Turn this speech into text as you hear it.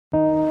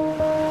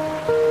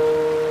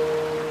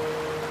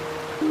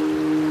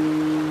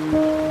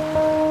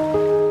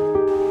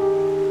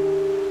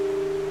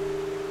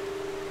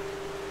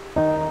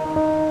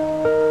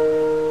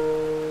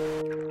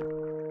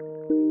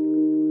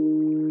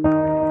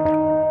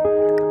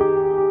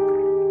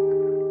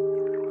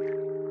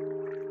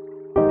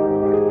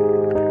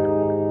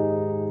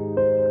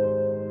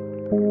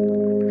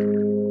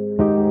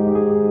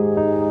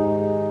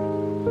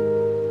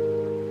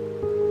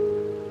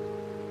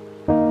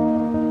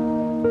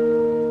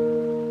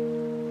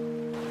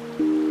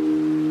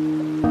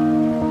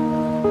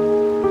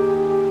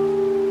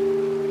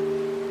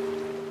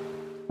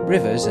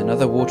Rivers and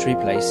other watery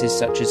places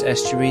such as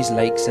estuaries,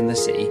 lakes and the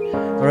sea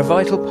are a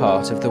vital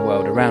part of the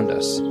world around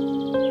us.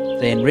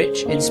 They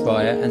enrich,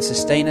 inspire and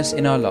sustain us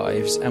in our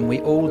lives, and we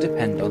all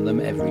depend on them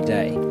every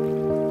day.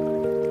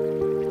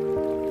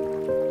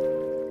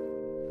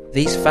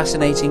 These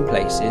fascinating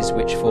places,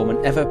 which form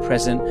an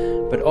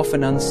ever-present but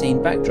often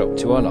unseen backdrop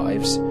to our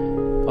lives,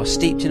 are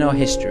steeped in our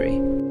history.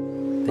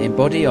 They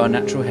embody our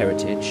natural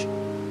heritage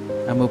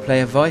and will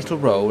play a vital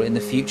role in the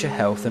future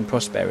health and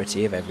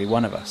prosperity of every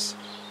one of us.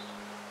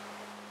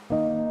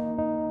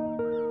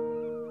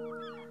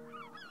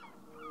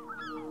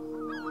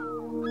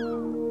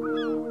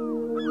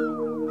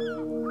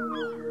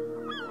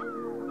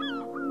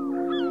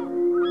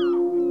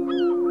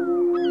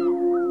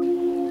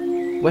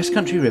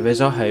 Westcountry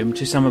rivers are home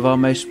to some of our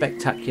most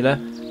spectacular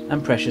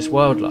and precious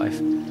wildlife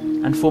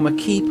and form a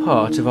key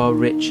part of our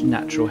rich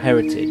natural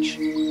heritage.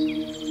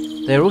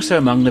 They are also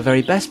among the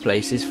very best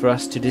places for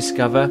us to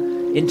discover,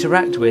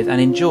 interact with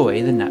and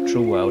enjoy the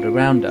natural world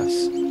around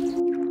us.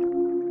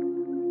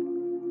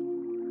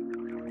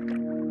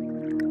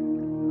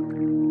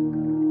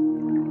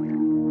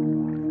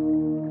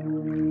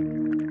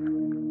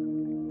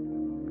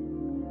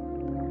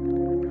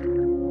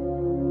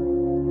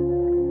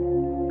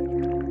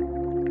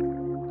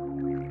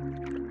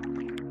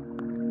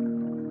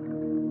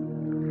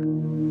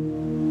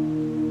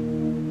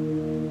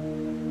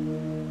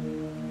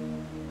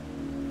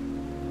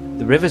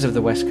 The rivers of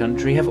the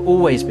Westcountry have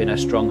always been a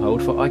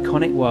stronghold for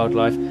iconic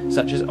wildlife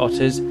such as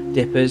otters,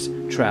 dippers,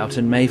 trout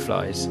and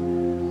mayflies.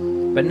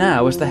 But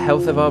now, as the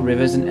health of our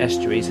rivers and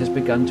estuaries has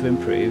begun to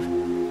improve,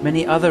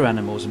 many other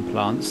animals and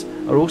plants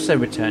are also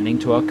returning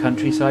to our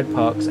countryside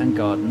parks and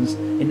gardens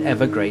in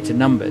ever greater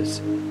numbers.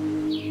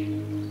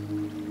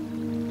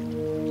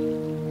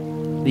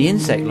 The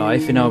insect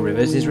life in our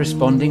rivers is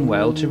responding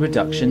well to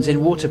reductions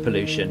in water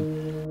pollution.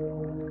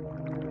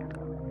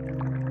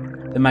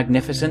 The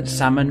magnificent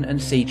salmon and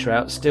sea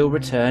trout still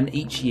return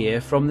each year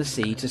from the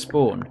sea to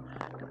spawn.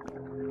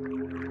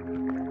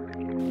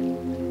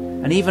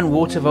 And even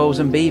water voles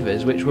and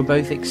beavers, which were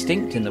both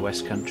extinct in the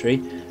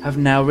Westcountry, have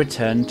now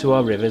returned to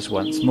our rivers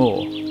once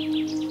more.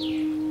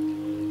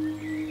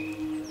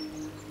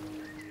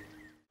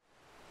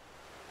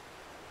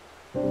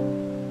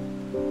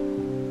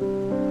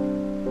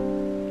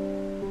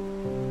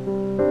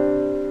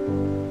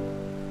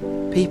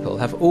 People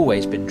have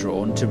always been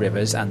drawn to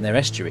rivers and their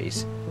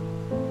estuaries.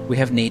 We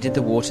have needed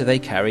the water they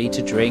carry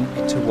to drink,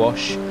 to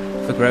wash,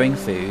 for growing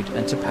food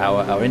and to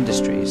power our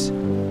industries.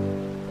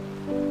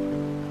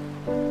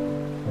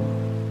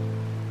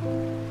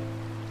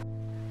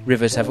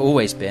 Rivers have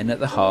always been at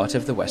the heart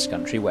of the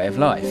Westcountry way of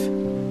life.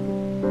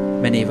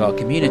 Many of our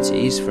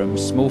communities, from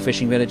small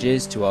fishing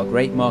villages to our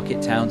great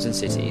market towns and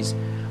cities,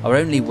 are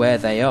only where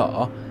they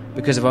are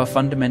because of our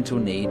fundamental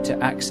need to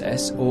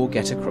access or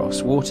get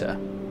across water.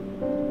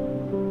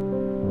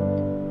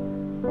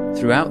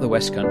 Throughout the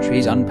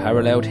Westcountry's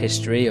unparalleled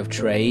history of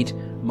trade,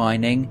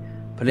 mining,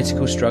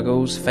 political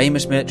struggles,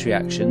 famous military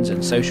actions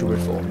and social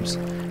reforms,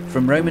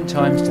 from Roman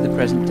times to the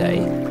present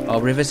day,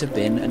 our rivers have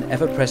been an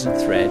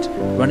ever-present thread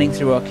running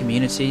through our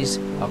communities,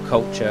 our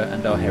culture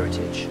and our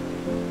heritage.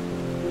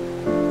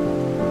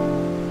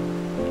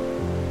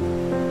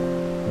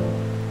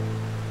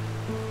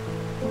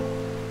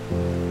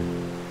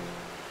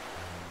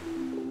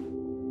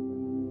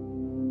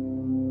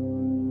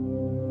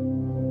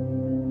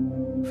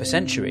 For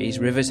centuries,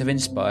 rivers have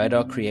inspired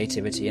our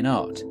creativity and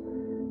art.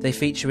 They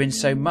feature in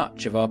so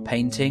much of our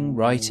painting,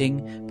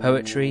 writing,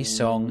 poetry,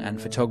 song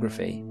and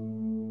photography.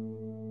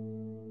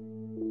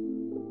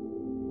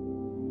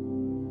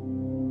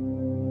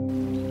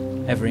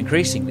 Ever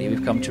increasingly,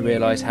 we've come to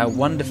realise how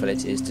wonderful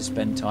it is to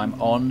spend time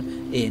on,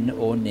 in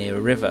or near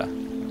a river.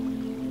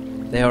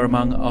 They are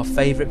among our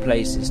favourite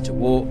places to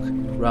walk,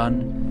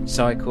 run,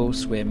 cycle,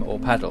 swim or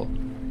paddle.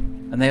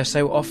 And they are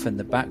so often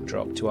the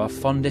backdrop to our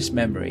fondest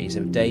memories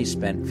of days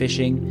spent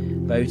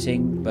fishing,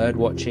 boating,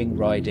 birdwatching,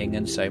 riding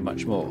and so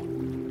much more.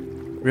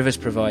 Rivers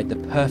provide the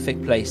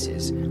perfect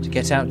places to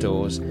get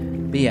outdoors,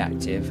 be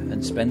active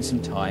and spend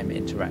some time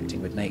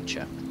interacting with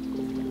nature.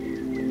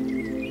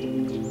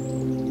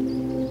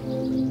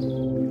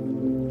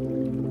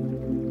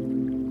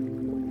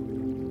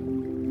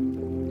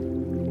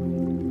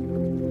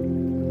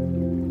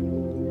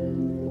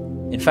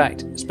 In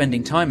fact,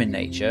 spending time in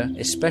nature,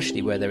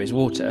 especially where there is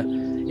water,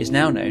 is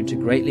now known to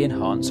greatly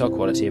enhance our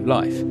quality of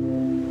life.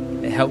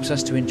 It helps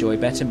us to enjoy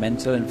better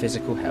mental and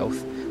physical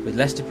health, with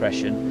less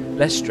depression,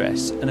 less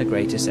stress and a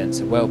greater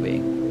sense of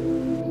well-being.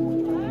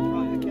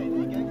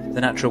 The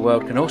natural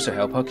world can also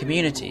help our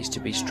communities to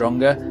be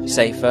stronger,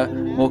 safer,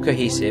 more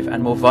cohesive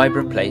and more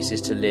vibrant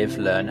places to live,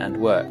 learn and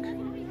work.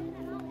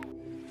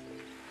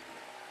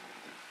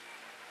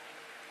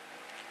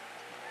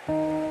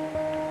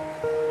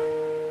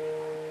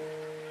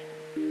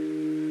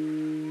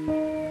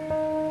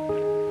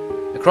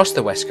 Across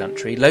the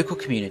Westcountry, local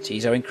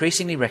communities are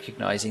increasingly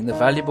recognising the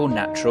valuable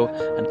natural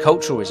and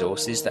cultural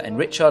resources that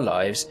enrich our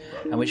lives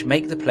and which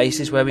make the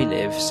places where we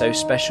live so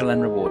special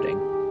and rewarding.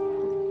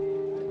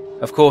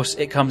 Of course,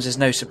 it comes as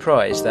no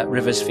surprise that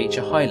rivers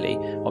feature highly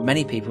on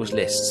many people's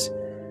lists,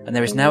 and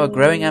there is now a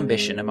growing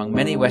ambition among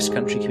many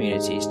Westcountry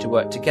communities to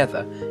work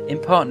together in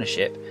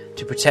partnership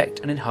to protect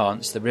and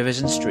enhance the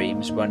rivers and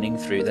streams running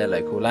through their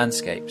local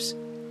landscapes.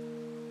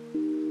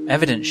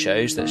 Evidence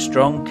shows that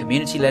strong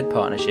community-led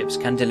partnerships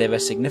can deliver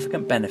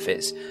significant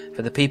benefits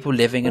for the people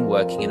living and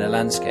working in a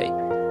landscape.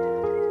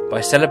 By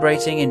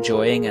celebrating,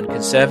 enjoying and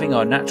conserving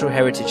our natural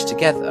heritage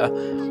together,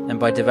 and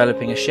by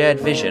developing a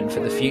shared vision for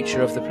the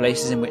future of the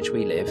places in which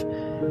we live,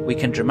 we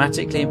can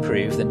dramatically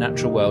improve the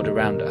natural world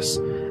around us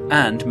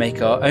and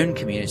make our own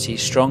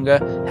communities stronger,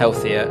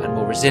 healthier and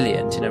more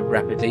resilient in a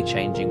rapidly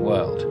changing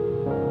world.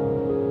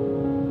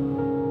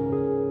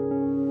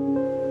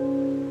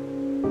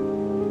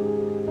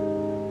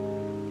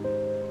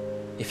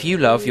 If you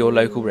love your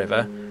local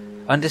river,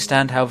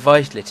 understand how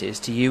vital it is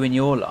to you in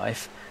your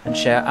life, and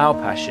share our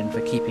passion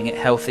for keeping it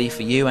healthy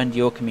for you and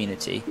your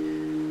community,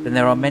 then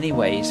there are many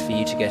ways for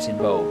you to get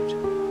involved.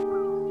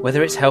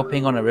 Whether it's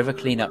helping on a river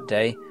cleanup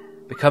day,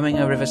 becoming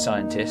a river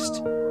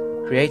scientist,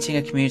 creating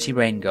a community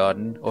rain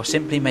garden, or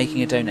simply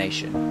making a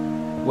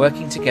donation,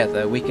 working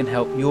together we can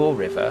help your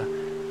river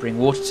bring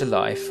water to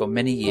life for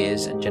many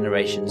years and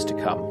generations to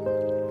come.